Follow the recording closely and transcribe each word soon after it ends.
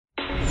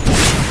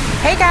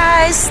Hey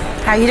guys,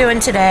 how you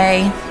doing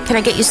today? Can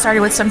I get you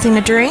started with something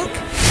to drink?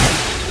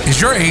 Is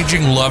your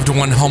aging loved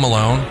one home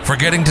alone,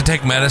 forgetting to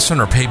take medicine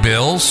or pay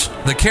bills?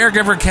 The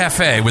Caregiver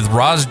Cafe with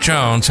Roz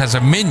Jones has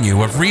a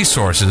menu of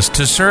resources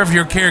to serve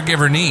your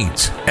caregiver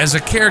needs. As a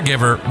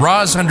caregiver,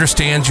 Roz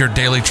understands your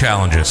daily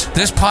challenges.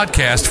 This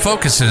podcast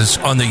focuses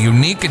on the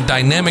unique and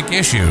dynamic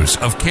issues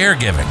of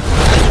caregiving.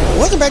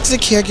 Welcome back to the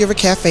Caregiver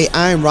Cafe.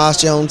 I'm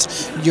Roz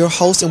Jones, your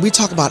host, and we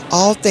talk about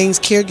all things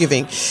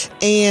caregiving.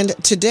 And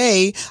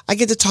today, I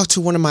get to talk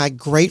to one of my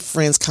great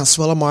friends,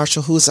 Consuela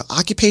Marshall, who is an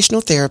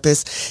occupational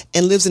therapist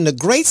and lives in the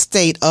great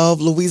state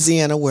of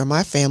Louisiana, where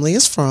my family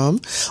is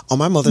from, on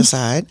my mother's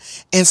side.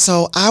 And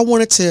so I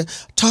wanted to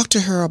talk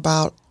to her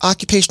about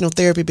occupational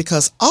therapy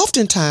because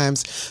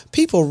oftentimes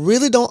people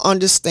really don't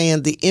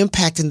understand the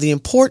impact and the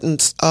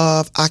importance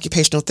of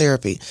occupational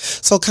therapy.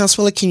 So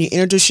Consuela, can you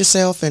introduce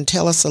yourself and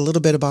tell us a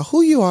little bit about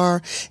who you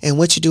are and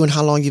what you do and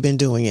how long you've been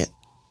doing it?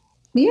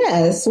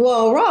 Yes.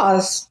 Well,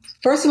 Roz,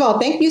 first of all,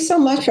 thank you so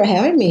much for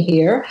having me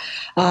here.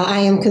 I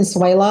am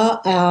Consuela.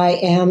 I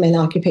am an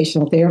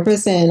occupational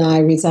therapist and I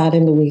reside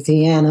in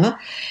Louisiana.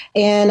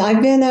 And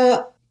I've been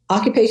an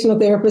occupational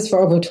therapist for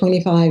over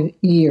 25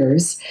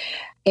 years.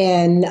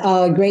 And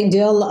a great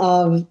deal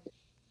of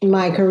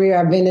my career,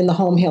 I've been in the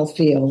home health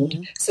field.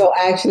 Mm-hmm. So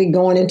actually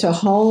going into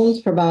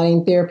homes,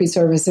 providing therapy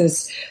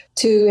services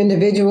to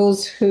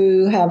individuals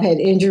who have had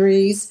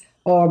injuries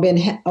or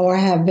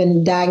have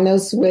been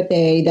diagnosed with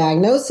a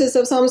diagnosis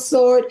of some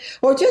sort,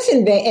 or just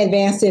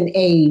advanced in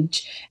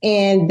age,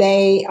 and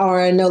they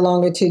are no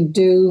longer to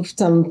do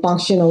some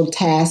functional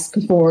task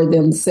for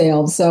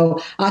themselves.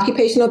 So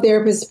occupational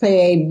therapists play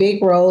a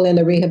big role in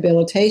the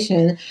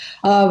rehabilitation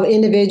of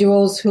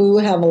individuals who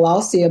have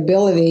lost the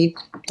ability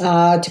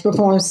to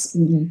perform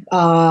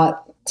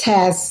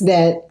tasks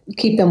that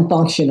keep them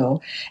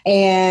functional.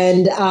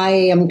 And I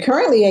am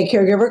currently a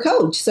caregiver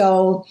coach.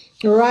 So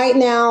right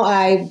now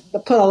I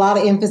put a lot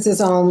of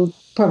emphasis on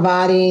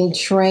providing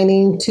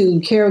training to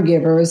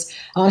caregivers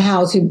on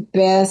how to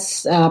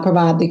best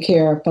provide the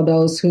care for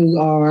those who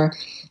are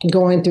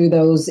going through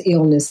those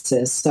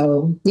illnesses.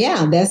 So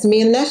yeah, that's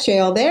me in a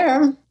nutshell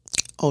there.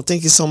 Oh,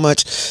 thank you so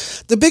much.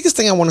 The biggest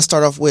thing I want to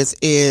start off with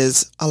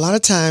is a lot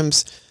of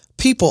times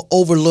people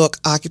overlook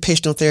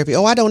occupational therapy.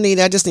 Oh, I don't need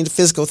it. I just need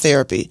physical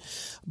therapy.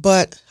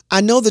 But I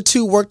know the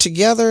two work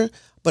together,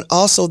 but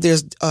also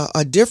there's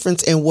a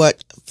difference in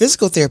what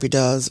physical therapy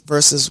does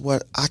versus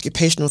what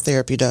occupational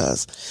therapy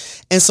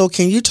does. And so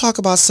can you talk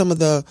about some of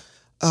the,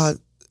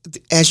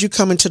 as you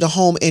come into the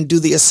home and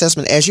do the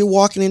assessment, as you're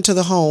walking into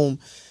the home,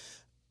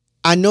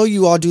 I know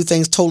you all do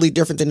things totally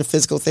different than the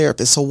physical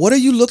therapist. So what are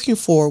you looking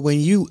for when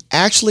you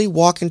actually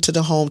walk into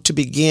the home to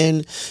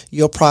begin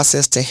your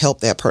process to help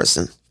that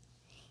person?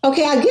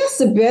 Okay, I guess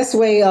the best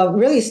way of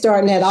really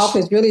starting that off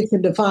is really to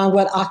define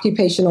what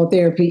occupational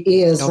therapy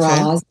is,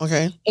 Roz.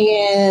 Okay.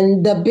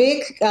 And the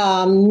big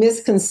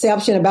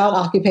misconception about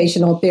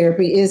occupational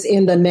therapy is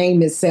in the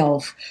name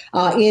itself,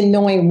 in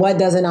knowing what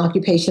does an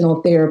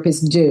occupational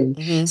therapist do.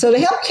 Mm-hmm. So to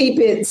help keep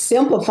it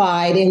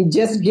simplified and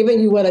just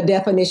giving you what a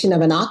definition of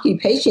an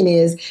occupation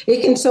is,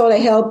 it can sort of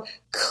help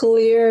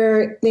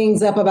clear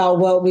things up about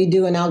what we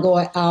do, and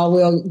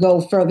we'll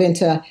go further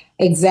into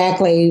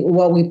exactly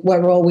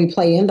what role we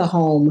play in the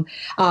home.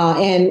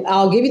 And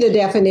I'll give you the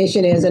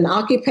definition: is an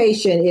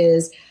occupation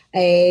is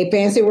a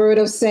fancy word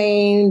of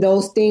saying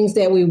those things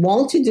that we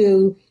want to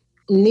do,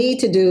 need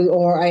to do,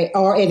 or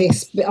are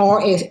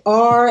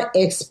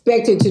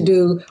expected to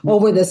do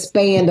over the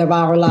span of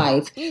our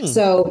life.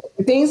 So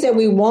things that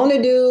we want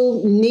to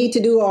do, need to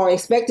do, or are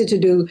expected to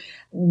do,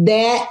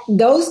 that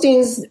those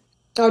things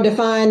are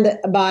defined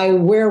by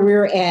where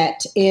we're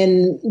at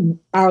in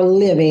our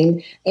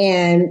living,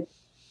 and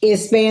it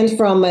spans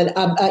from an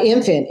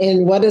infant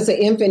and what does an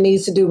infant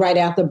needs to do right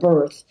after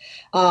birth,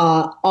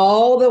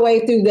 all the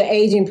way through the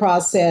aging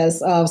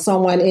process of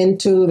someone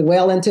into their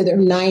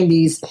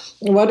 90s.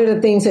 What are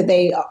the things that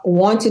they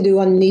want to do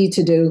and need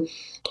to do?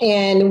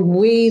 And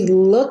we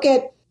look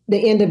at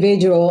the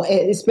individual,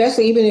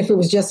 especially even if it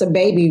was just a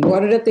baby.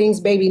 What are the things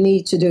baby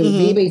needs to do?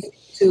 Mm-hmm. Baby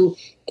to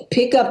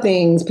pick up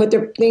things, put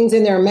their things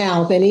in their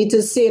mouth. They need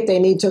to sit, they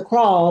need to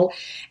crawl.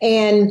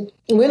 And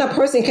when a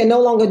person can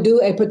no longer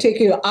do a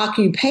particular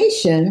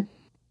occupation,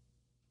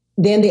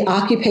 then the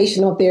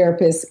occupational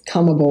therapists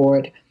come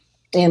aboard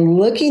and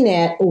looking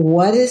at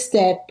what is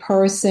that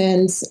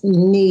person's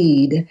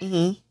need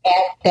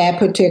at that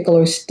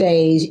particular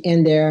stage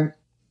in their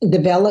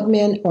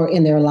development or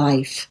in their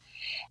life.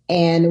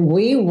 And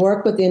we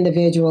work with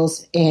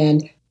individuals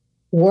and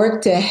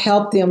work to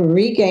help them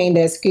regain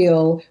that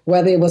skill,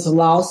 whether it was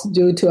lost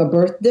due to a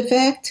birth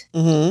defect,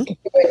 an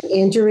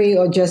injury,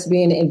 or just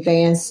being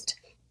advanced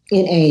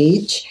in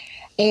age.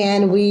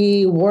 And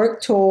we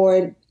work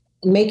toward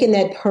making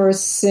that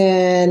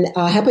person,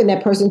 helping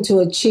that person to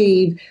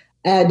achieve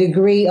a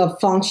degree of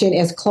function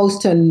as close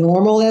to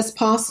normal as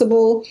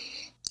possible.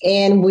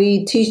 And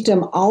we teach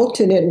them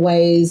alternate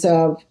ways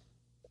of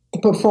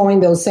performing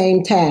those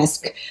same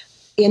tasks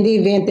in the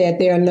event that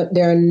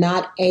they're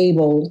not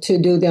able to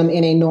do them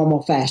in a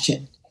normal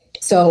fashion.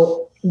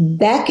 So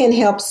that can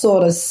help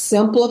sort of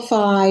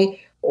simplify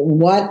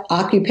what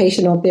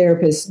occupational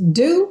therapists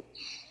do.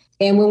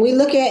 And when we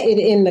look at it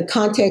in the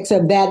context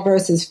of that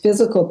versus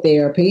physical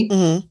therapy,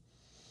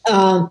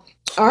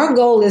 our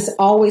goal is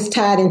always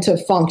tied into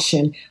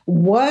function.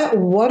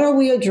 What are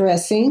we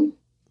addressing,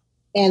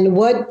 and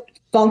what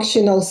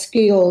functional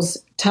skills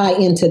tie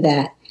into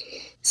that?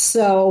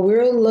 So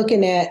we're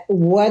looking at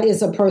what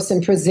is a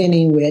person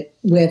presenting with.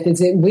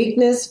 Is it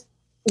weakness?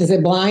 Is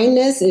it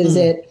blindness? Is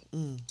it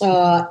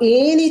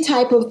any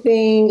type of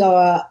thing,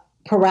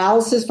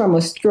 paralysis from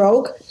a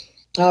stroke,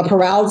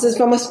 paralysis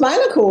from a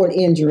spinal cord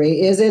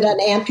injury? Is it an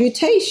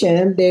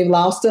amputation? They've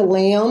lost a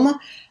limb,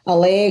 a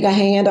leg, a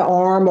hand, an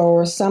arm,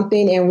 or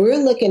something. And we're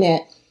looking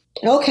at,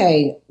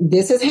 okay,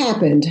 this has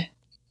happened.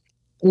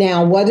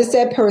 Now, what does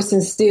that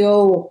person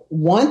still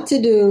want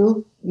to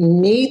do,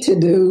 need to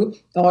do,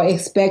 or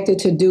expected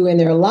to do in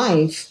their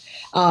life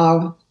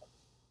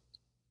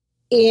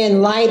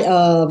in light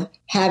of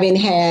having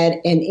had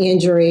an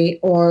injury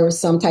or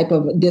some type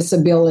of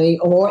disability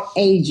or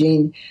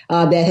aging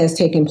that has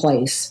taken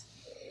place?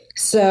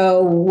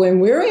 So when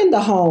we're in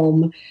the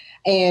home,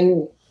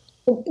 and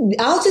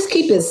I'll just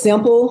keep it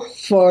simple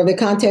for the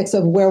context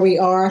of where we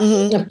are.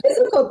 A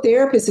physical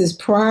therapist is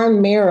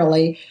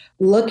primarily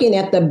looking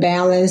at the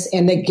balance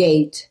and the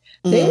gait.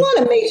 They want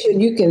to make sure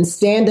you can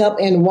stand up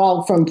and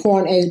walk from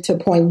point A to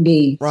point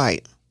B.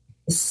 Right.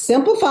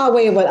 Simplified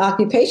way of what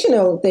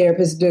occupational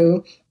therapists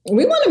do.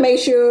 We want to make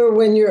sure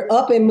when you're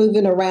up and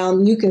moving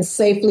around, you can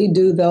safely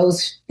do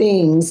those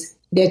things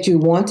that you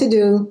want to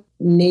do,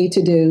 need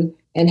to do,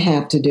 and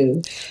have to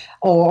do,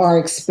 or are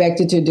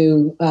expected to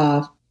do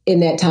in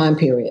that time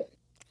period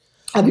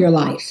of your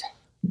life.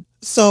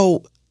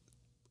 So,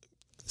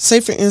 say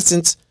for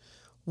instance,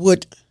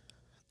 would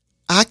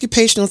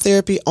occupational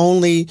therapy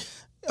only,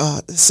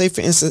 say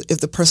for instance, if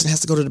the person has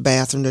to go to the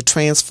bathroom to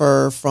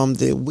transfer from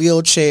the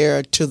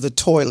wheelchair to the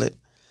toilet,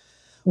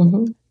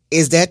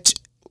 is that,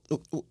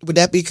 would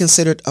that be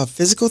considered a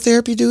physical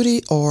therapy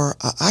duty or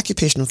an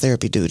occupational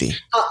therapy duty?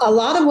 A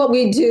lot of what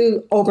we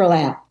do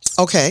overlaps.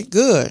 Okay,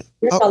 good.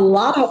 There's a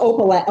lot of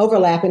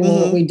overlap in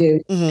what we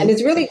do. And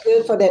it's really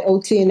good for that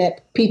OT and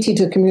that PT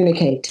to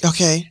communicate.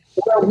 Okay.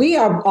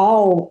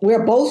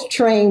 We're both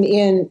trained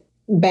in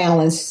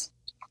balance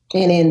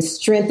and in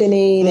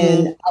strengthening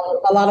and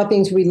a lot of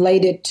things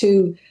related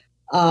to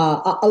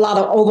a lot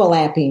of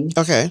overlapping.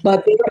 Okay.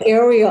 But their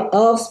area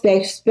of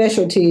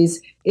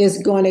specialties is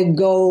going to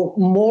go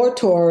more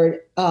toward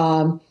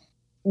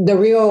the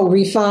real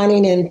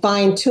refining and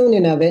fine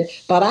tuning of it.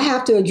 But I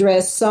have to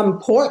address some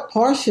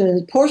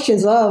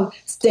portions of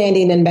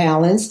standing and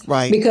balance,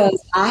 right? Because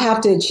I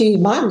have to achieve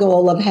my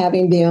goal of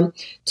having them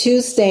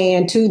to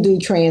stand, to do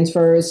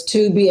transfers,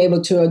 to be able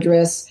to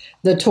address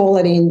the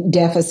toileting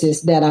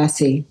deficits that I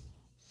see.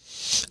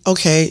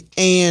 Okay.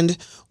 And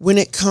when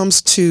it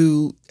comes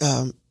to,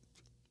 I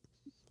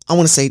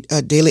want to say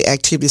daily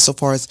activities, so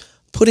far as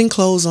putting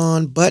clothes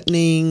on,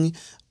 buttoning,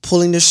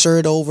 pulling the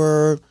shirt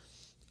over,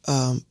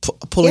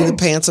 pulling the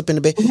pants up in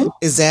the bed,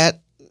 is that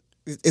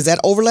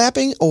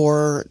overlapping,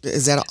 or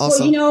is that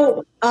also?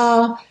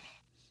 Well,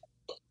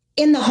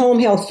 in the home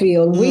health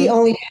field, we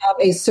only have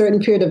a certain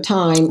period of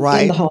time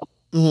in the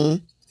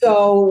home.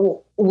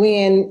 So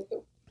when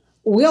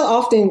we'll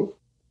often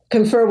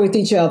confer with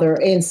each other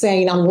and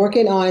saying, I'm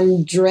working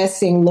on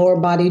dressing, lower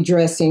body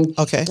dressing.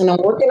 Okay. And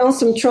I'm working on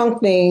some trunk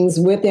things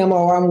with them,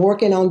 or I'm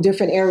working on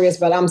different areas,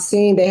 but I'm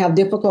seeing they have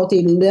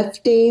difficulty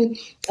lifting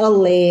a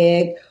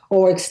leg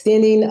or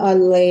extending a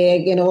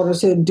leg in order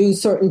to do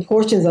certain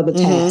portions of the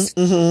task.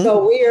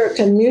 So we are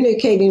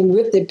communicating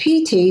with the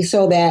PT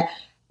so that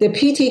the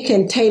PT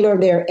can tailor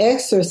their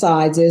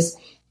exercises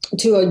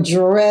to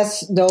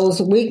address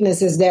those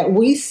weaknesses that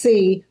we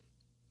see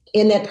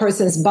in that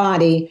person's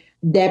body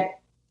that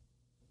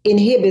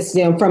inhibits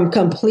them from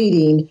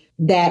completing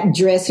that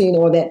dressing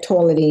or that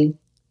toileting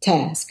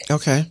task.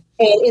 Okay.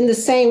 And in the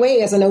same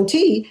way as an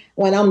OT,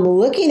 when I'm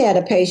looking at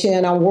a patient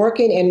and I'm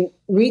working and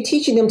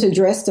reteaching them to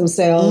dress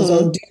themselves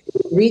or do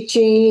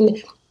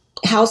reaching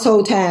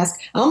household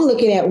tasks, I'm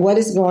looking at what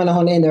is going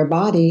on in their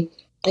body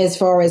as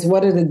far as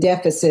what are the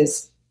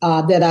deficits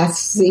that I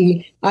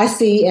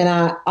see, and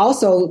I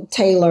also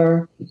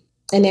tailor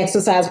an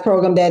exercise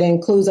program that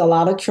includes a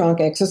lot of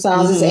trunk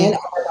exercises and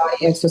upper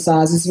body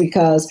exercises,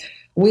 because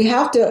we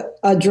have to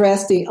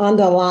address the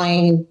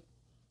underlying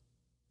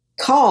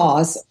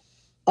cause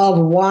of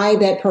why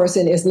that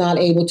person is not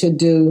able to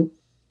do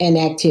an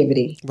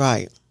activity.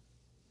 Right.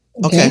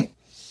 Okay.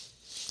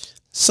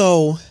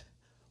 So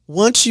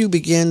once you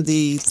begin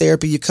the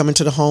therapy, you come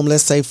into the home,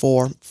 let's say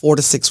for 4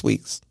 to 6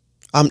 weeks.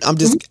 I'm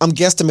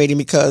guesstimating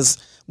because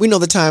we know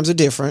the times are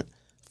different,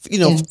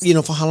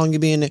 for how long you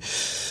be in there.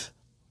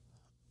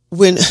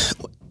 When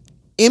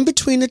in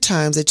between the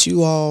times that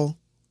you all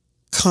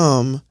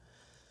come,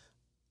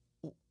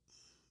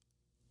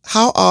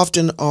 how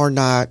often or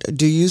not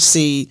do you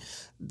see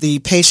the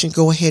patient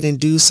go ahead and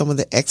do some of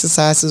the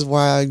exercises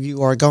while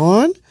you are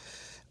gone?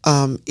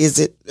 Is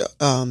it,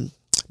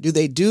 do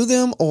they do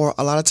them, or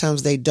a lot of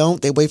times they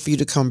don't? They wait for you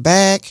to come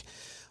back.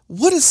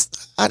 what is,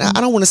 I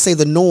don't want to say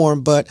the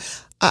norm, but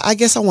I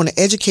guess I want to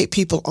educate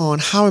people on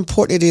how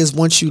important it is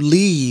once you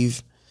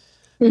leave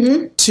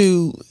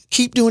to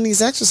keep doing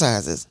these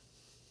exercises.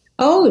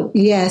 Oh,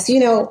 yes.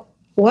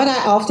 What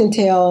I often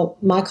tell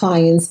my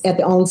clients at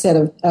the onset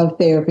of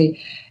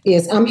therapy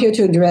is I'm here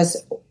to address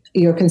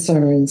your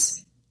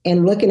concerns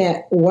and looking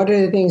at what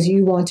are the things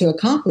you want to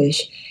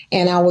accomplish.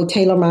 And I will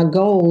tailor my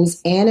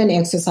goals and an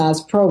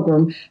exercise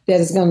program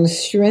that is going to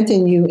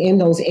strengthen you in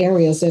those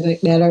areas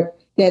that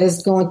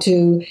is going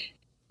to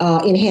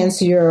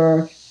enhance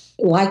your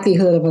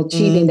likelihood of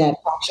achieving that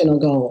functional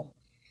goal.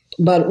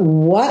 But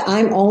what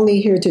I'm only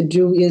here to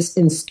do is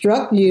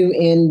instruct you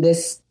in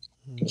this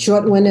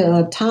short window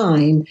of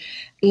time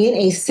in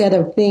a set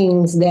of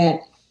things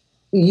that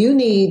you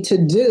need to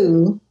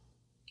do,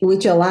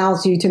 which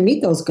allows you to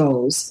meet those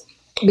goals.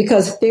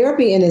 Because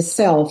therapy in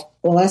itself,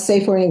 well, let's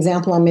say, for an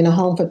example, I'm in a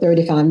home for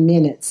 35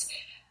 minutes.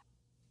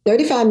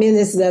 35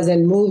 minutes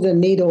doesn't move the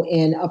needle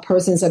in a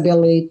person's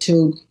ability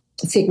to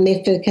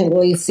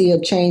significantly see a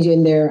change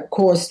in their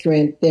core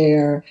strength,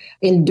 their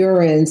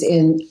endurance,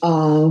 in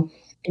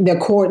their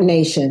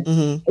coordination.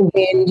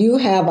 When you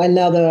have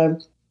another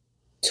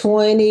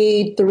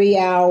 23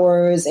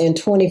 hours and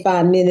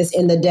 25 minutes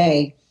in the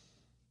day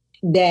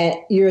that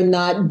you're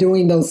not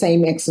doing those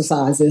same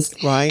exercises.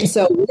 Right.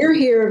 So we're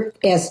here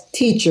as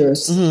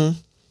teachers,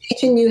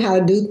 teaching you how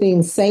to do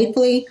things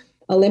safely,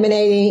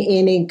 eliminating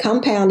any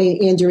compounding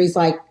injuries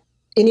like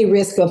any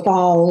risk of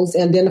falls,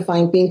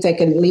 identifying things that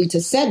can lead to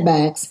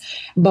setbacks.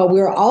 But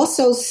we're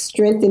also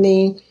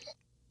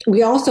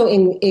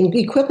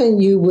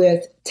equipping you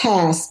with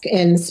tasks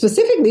and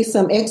specifically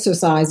some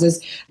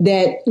exercises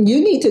that you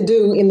need to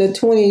do in the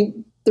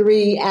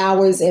 23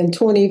 hours and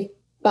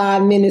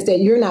 25 minutes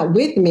that you're not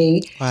with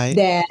me,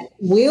 that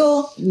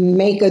will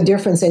make a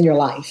difference in your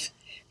life.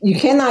 You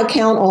cannot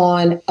count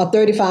on a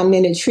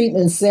 35-minute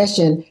treatment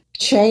session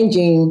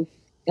changing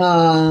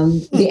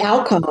the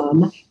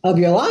outcome of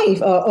your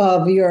life,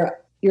 of your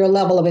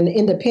level of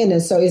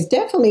independence. So it's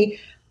definitely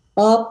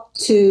up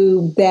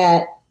to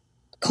that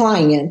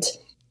client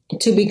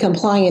to be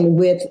compliant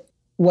with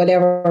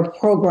whatever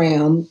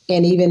program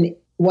and even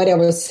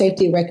whatever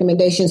safety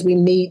recommendations we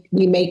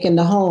make in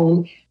the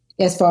home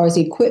as far as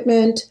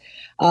equipment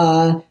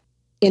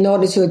in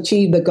order to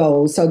achieve the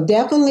goals. So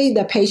definitely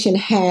the patient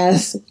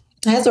has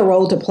a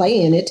role to play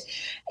in it.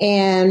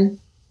 And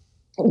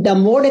the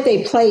more that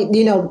they play,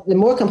 the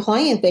more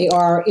compliant they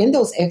are in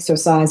those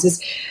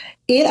exercises,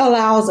 it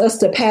allows us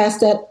to pass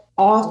that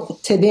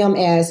off to them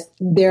as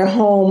their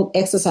home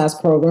exercise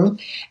program.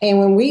 And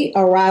when we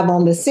arrive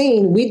on the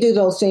scene, we do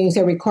those things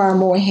that require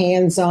more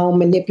hands-on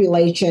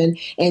manipulation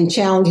and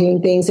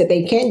challenging things that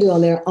they can't do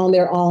on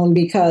their own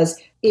because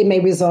it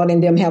may result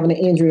in them having an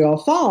injury or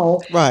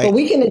fall. Right. But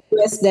we can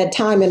address that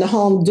time in the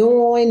home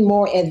doing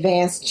more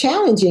advanced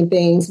challenging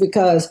things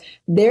because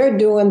they're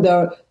doing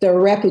the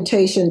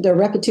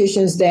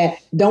repetitions that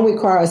don't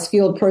require a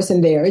skilled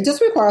person there. It just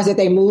requires that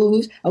they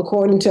move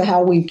according to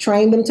how we've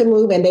trained them to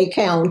move, and they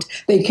count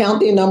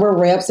the number of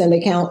reps and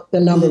they count the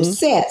number of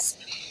sets.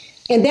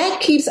 And that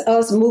keeps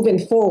us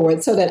moving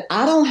forward so that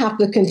I don't have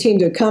to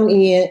continue to come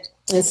in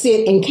and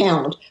sit and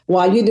count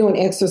while you're doing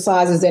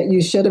exercises that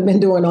you should have been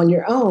doing on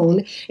your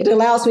own. It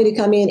allows me to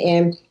come in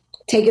and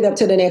take it up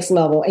to the next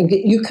level and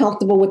get you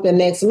comfortable with the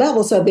next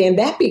level. So then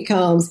that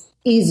becomes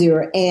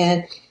easier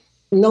and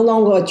no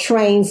longer a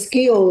trained,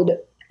 skilled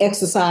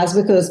exercise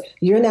because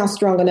you're now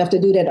strong enough to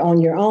do that on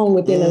your own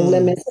within the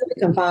limits and the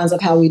confines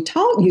of how we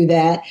taught you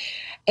that.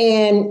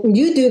 And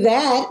you do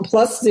that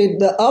plus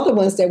the other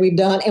ones that we've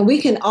done. And we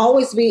can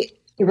always be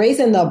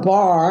raising the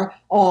bar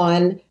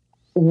on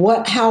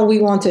how we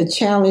want to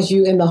challenge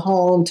you in the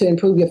home to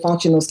improve your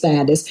functional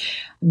status.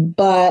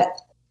 But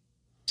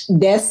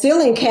that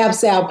ceiling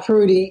caps out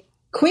pretty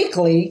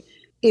quickly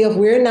if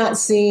we're not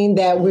seeing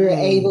that we're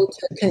able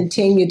to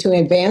continue to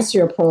advance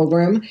your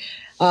program.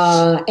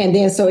 And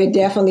then so it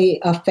definitely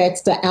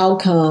affects the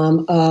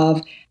outcome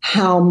of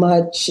how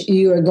much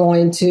we're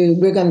going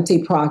to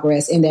see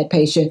progress in that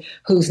patient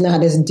who's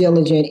not as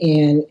diligent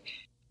in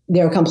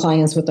their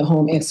compliance with the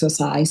home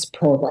exercise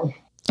program.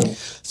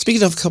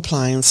 Speaking of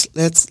compliance,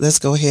 let's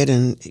go ahead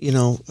and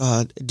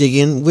dig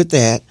in with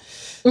that.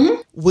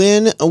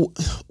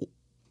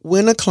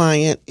 When a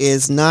client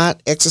is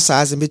not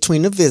exercising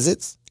between the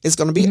visits, it's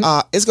going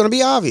to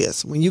be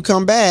obvious when you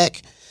come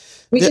back.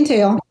 We can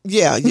tell.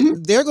 Yeah,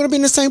 they're going to be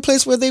in the same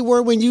place where they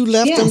were when you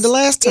left them the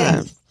last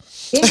time.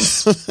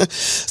 Yes.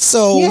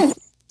 So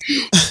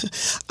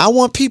I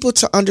want people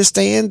to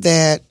understand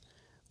that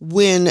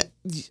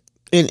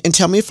and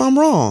tell me if I'm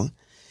wrong,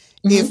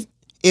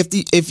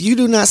 if you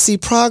do not see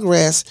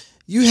progress,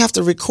 you have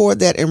to record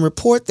that and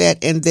report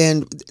that, and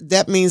then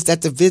that means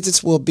that the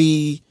visits will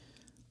be.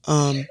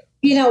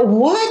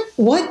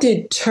 What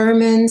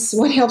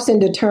helps in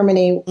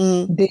determining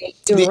the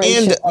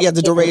duration?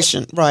 The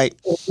duration, right?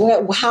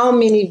 How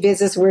many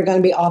visits we're going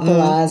to be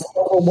authorized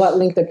over what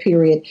length of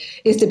period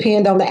is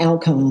depend on the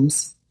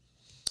outcomes.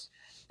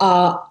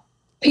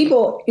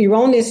 people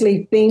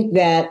erroneously think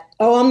that,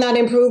 oh, I'm not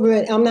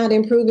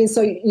improving,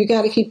 so you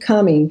got to keep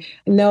coming.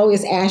 No,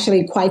 it's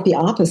actually quite the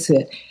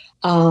opposite.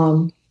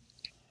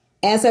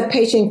 As a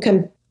patient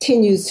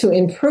continues to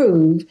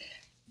improve,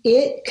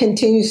 it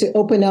continues to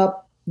open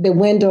up the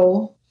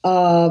window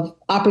of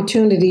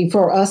opportunity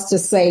for us to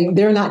say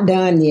they're not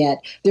done yet.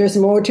 There's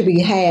more to be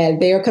had.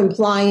 They're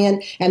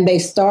compliant and they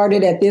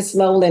started at this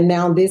level and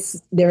now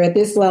they're at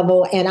this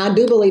level. And I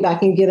do believe I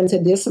can get them to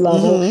this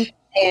level. Mm-hmm.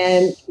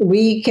 And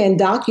we can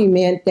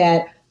document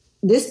that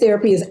this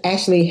therapy is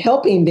actually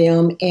helping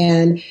them,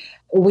 and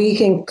we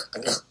can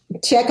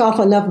check off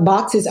enough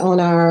boxes on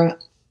our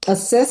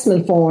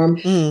assessment form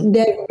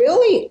that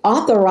really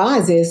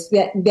authorizes,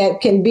 that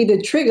can be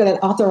the trigger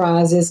that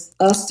authorizes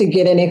us to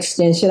get an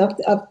extension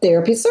of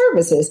therapy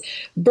services,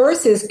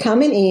 versus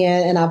coming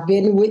in and I've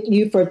been with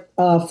you for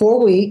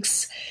 4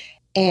 weeks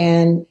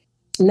and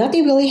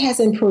nothing really has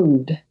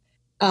improved.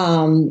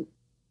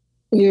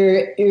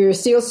 You're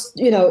still,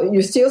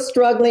 you're still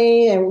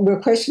struggling, and we're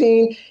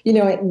questioning,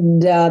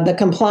 the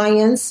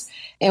compliance,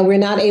 and we're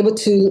not able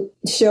to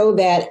show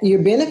that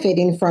you're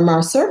benefiting from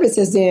our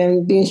services.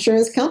 Then the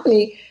insurance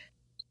company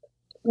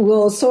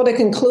will sort of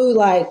conclude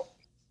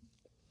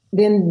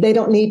then they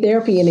don't need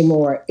therapy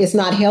anymore. It's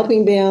not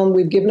helping them.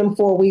 We've given them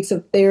 4 weeks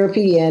of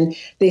therapy and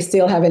they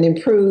still haven't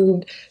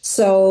improved.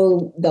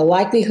 So the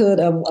likelihood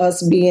of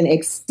us being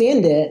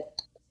extended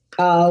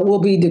will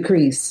be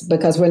decreased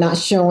because we're not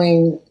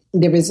showing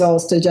the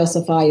results to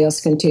justify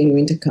us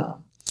continuing to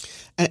come.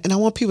 And I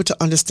want people to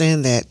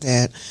understand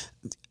that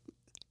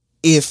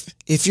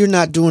if you're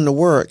not doing the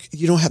work,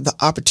 you don't have the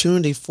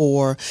opportunity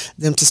for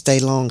them to stay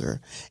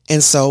longer.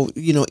 And so,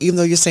 even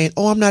though you're saying,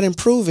 oh, I'm not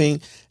improving,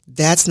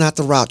 that's not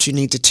the route you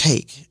need to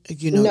take.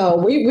 No,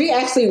 we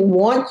actually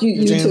want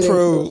you to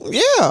improve.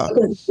 Yeah.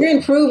 Because you're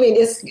improving.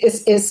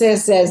 It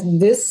says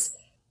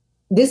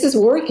this is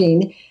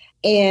working,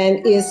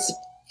 and it's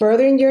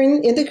furthering your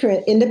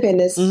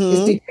independence,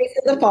 it's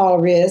decreasing the fall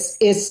risk.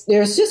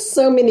 There's just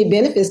so many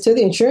benefits to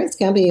the insurance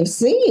company of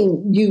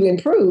seeing you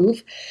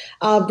improve,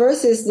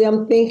 versus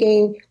them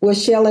thinking we're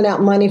shelling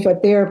out money for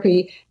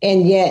therapy,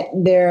 and yet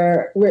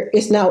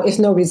it's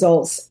no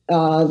results.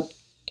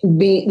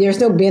 There's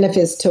no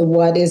benefits to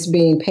what is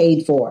being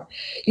paid for.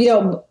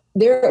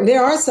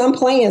 There are some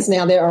plans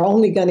now that are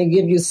only going to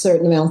give you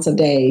certain amounts of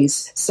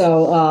days.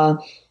 So,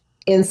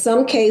 in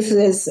some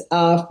cases,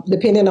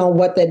 depending on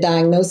what the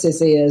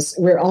diagnosis is,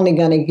 we're only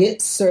going to get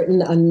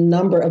a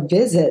number of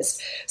visits.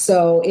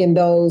 So in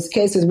those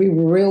cases, we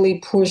really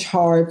push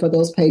hard for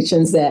those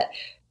patients that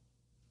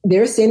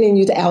they're sending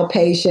you to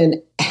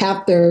outpatient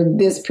after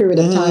this period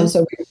of time.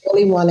 So we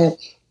really want to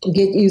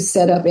get you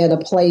set up at a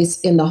place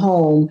in the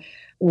home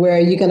where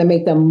you're going to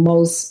make the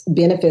most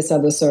benefits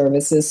of the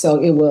services.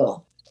 So it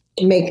will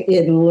make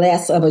it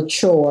less of a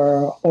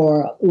chore,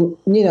 or,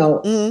 you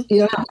don't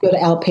have to go to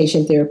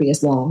outpatient therapy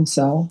as long.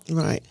 So,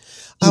 right.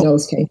 In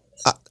those cases.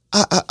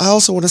 I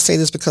also want to say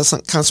this because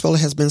Consuela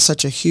has been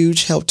such a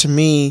huge help to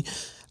me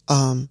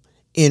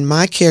in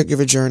my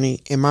caregiver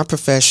journey, in my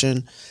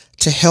profession,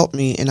 to help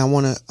me. And I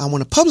want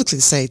to publicly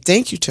say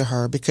thank you to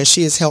her, because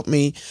she has helped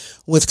me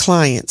with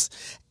clients,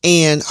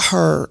 and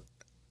her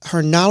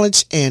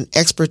knowledge and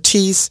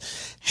expertise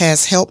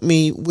has helped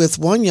me with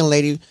one young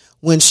lady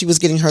when she was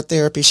getting her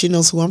therapy. She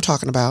knows who I'm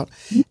talking about.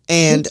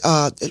 And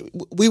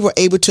we were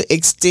able to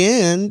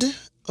extend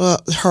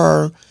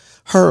her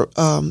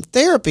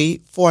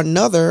therapy for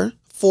another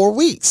 4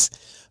 weeks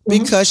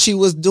because she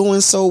was doing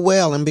so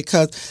well. And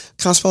because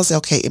Consuela said,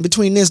 okay, in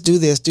between this, do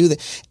this, do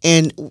that.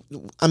 And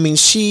I mean,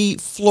 she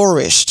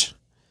flourished,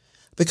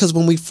 because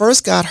when we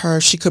first got her,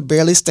 she could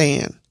barely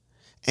stand.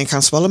 And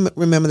Consuela,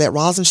 remember that,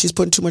 Rosalind, she's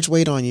putting too much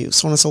weight on you,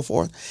 so on and so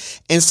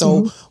forth. And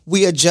so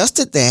we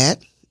adjusted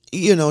that.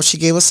 She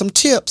gave us some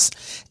tips.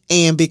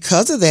 And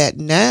because of that,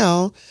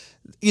 now,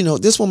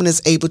 this woman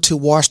is able to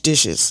wash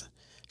dishes.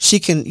 She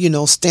can,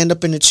 stand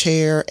up in a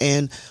chair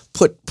and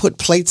put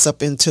plates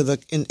up into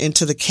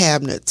the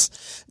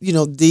cabinets.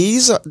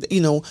 These are,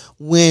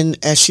 when,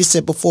 as she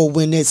said before,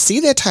 when they see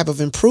that type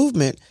of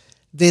improvement,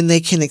 then they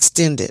can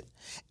extend it.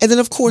 And then,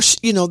 of course,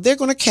 they're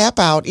going to cap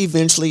out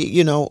eventually.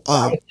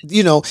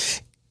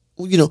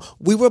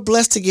 We were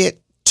blessed to get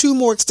 2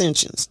 more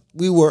extensions.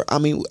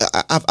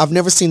 I've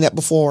never seen that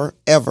before,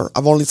 ever.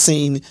 I've only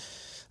seen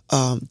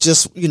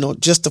just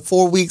the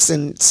 4 weeks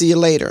and see you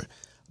later.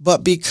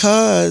 But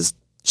because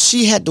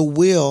she had the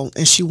will,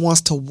 and she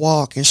wants to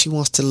walk, and she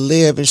wants to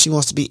live, and she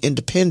wants to be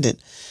independent,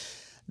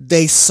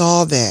 they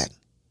saw that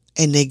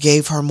and they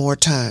gave her more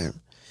time.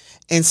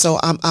 And so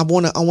I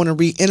want to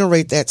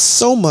reiterate that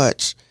so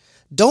much.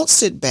 Don't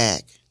sit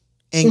back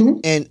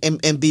and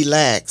be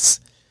lax.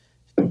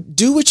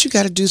 Do what you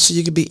got to do so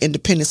you can be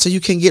independent, so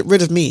you can get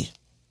rid of me,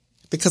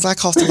 because I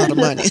cost a lot of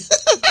money.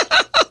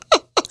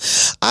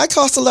 I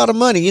cost a lot of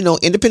money,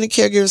 independent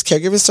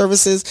caregiver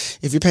services.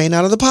 If you're paying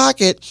out of the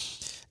pocket,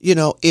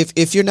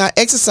 if you're not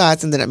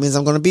exercising, then that means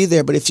I'm going to be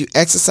there. But if you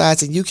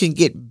exercise and you can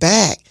get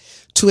back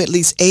to at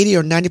least 80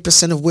 or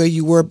 90% of where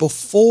you were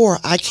before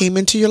I came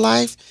into your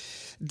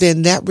life,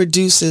 then that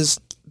reduces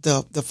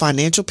the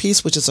financial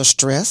piece, which is a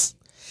stress,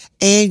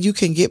 and you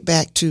can get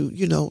back to,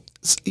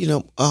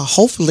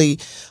 hopefully,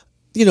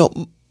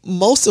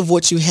 most of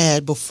what you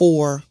had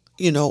before,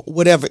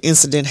 whatever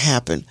incident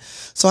happened.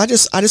 So I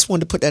just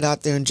wanted to put that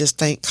out there and just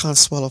thank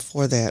Consuela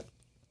for that.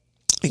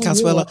 And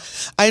Consuela,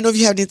 I don't know if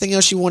you have anything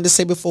else you wanted to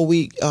say before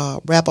we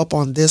wrap up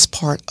on this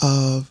part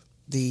of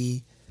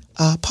the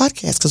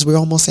podcast, because we're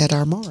almost at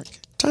our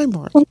time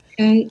mark.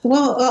 Okay.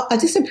 Well, I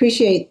just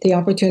appreciate the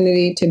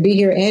opportunity to be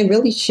here and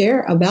really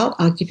share about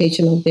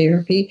occupational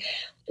therapy.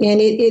 And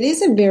it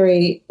is a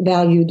very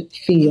valued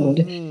field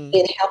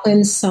in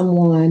helping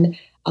someone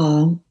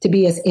to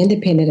be as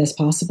independent as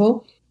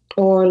possible,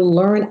 or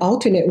learn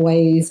alternate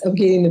ways of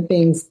getting the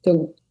things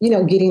to,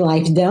 getting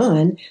life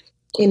done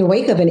in the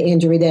wake of an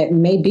injury that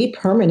may be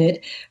permanent,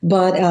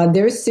 but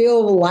there's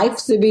still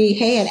life to be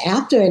had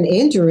after an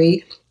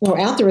injury or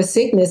after a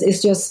sickness.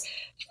 It's just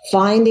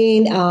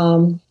finding,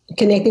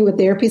 connecting with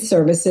therapy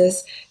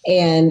services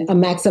and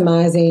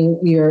maximizing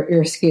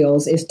your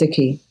skills is the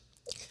key.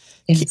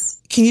 Yes.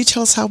 Can you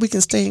tell us how we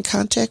can stay in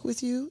contact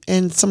with you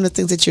and some of the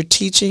things that you're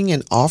teaching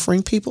and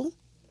offering people?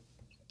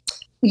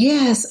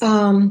 Yes.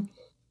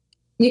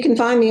 You can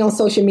find me on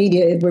social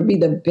media. It would be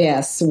the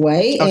best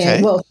way. Okay.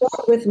 And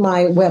start with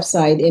my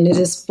website, and it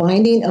is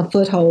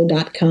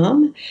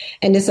findingafoothold.com.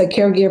 And it's a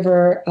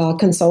caregiver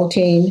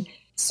consulting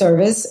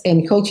service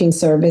and coaching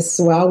service.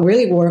 So I'll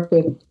really work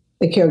with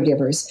the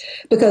caregivers,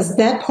 because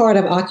that part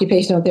of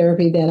occupational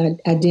therapy that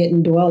I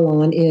didn't dwell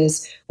on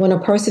is when a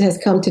person has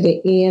come to the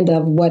end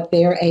of what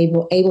they're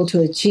able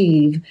to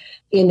achieve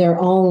in their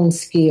own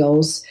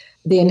skills,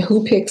 then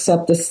who picks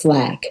up the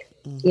slack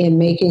in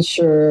making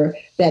sure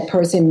that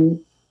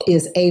person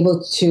is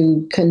able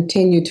to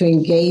continue to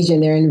engage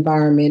in their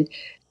environment,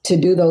 to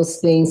do those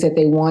things that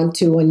they want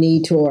to or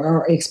need to or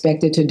are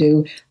expected to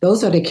do.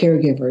 Those are the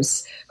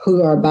caregivers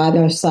who are by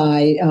their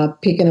side,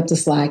 picking up the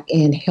slack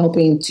and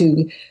helping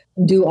to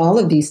do all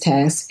of these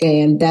tasks.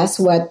 And that's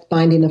what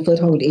Finding a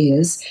Foothold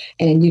is.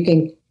 And you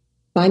can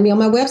find me on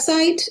my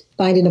website,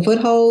 Finding a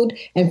Foothold.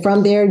 And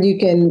from there, you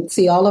can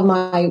see all of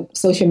my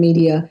social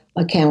media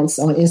accounts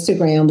on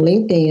Instagram,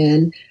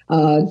 LinkedIn,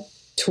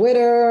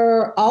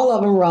 Twitter, all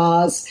of them,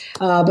 Roz.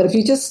 But if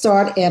you just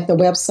start at the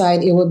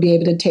website, it will be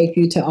able to take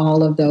you to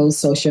all of those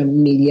social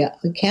media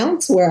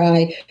accounts where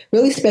I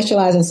really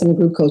specialize in some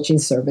group coaching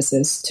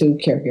services to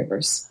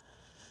caregivers.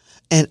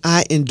 And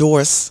I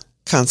endorse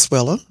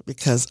Consuela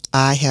because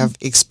I have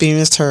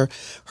experienced her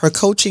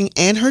coaching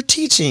and her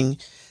teaching,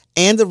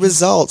 and the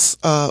results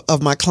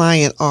of my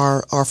client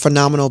are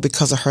phenomenal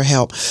because of her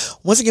help.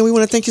 Once again, we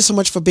want to thank you so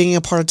much for being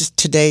a part of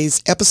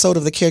today's episode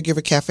of the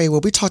Caregiver Cafe,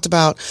 where we talked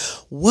about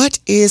what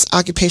is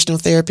occupational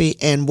therapy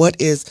and what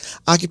is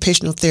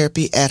occupational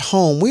therapy at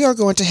home. We are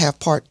going to have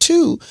part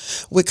 2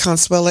 with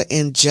Consuela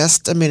in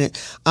just a minute.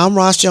 I'm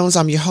Roz Jones.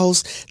 I'm your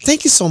host.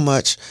 Thank you so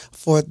much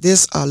for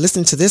this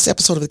listening to this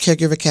episode of the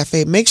Caregiver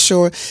Cafe. Make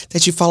sure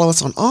that you follow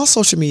us on all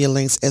social media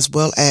links, as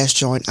well as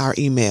join our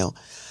email.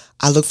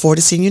 I look forward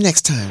to seeing you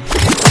next time.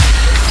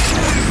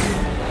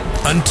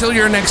 Until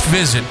your next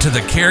visit to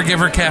the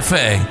Caregiver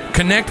Cafe,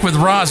 connect with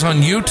Roz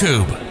on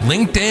YouTube,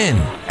 LinkedIn,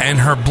 and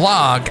her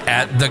blog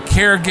at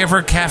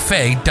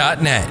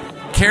thecaregivercafe.net.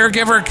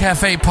 Caregiver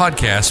Cafe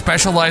podcast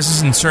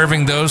specializes in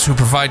serving those who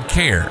provide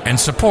care and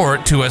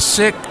support to a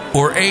sick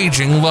or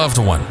aging loved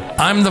one.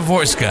 I'm the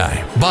voice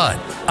guy, but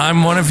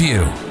I'm one of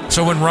you.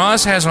 So when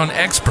Roz has on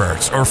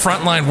experts or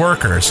frontline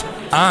workers,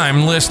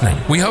 I'm listening.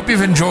 We hope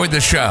you've enjoyed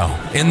the show.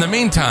 In the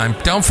meantime,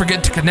 don't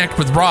forget to connect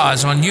with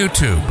Roz on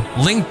YouTube,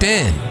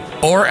 LinkedIn,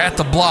 or at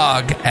the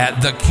blog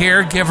at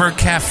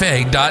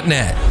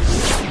thecaregivercafe.net.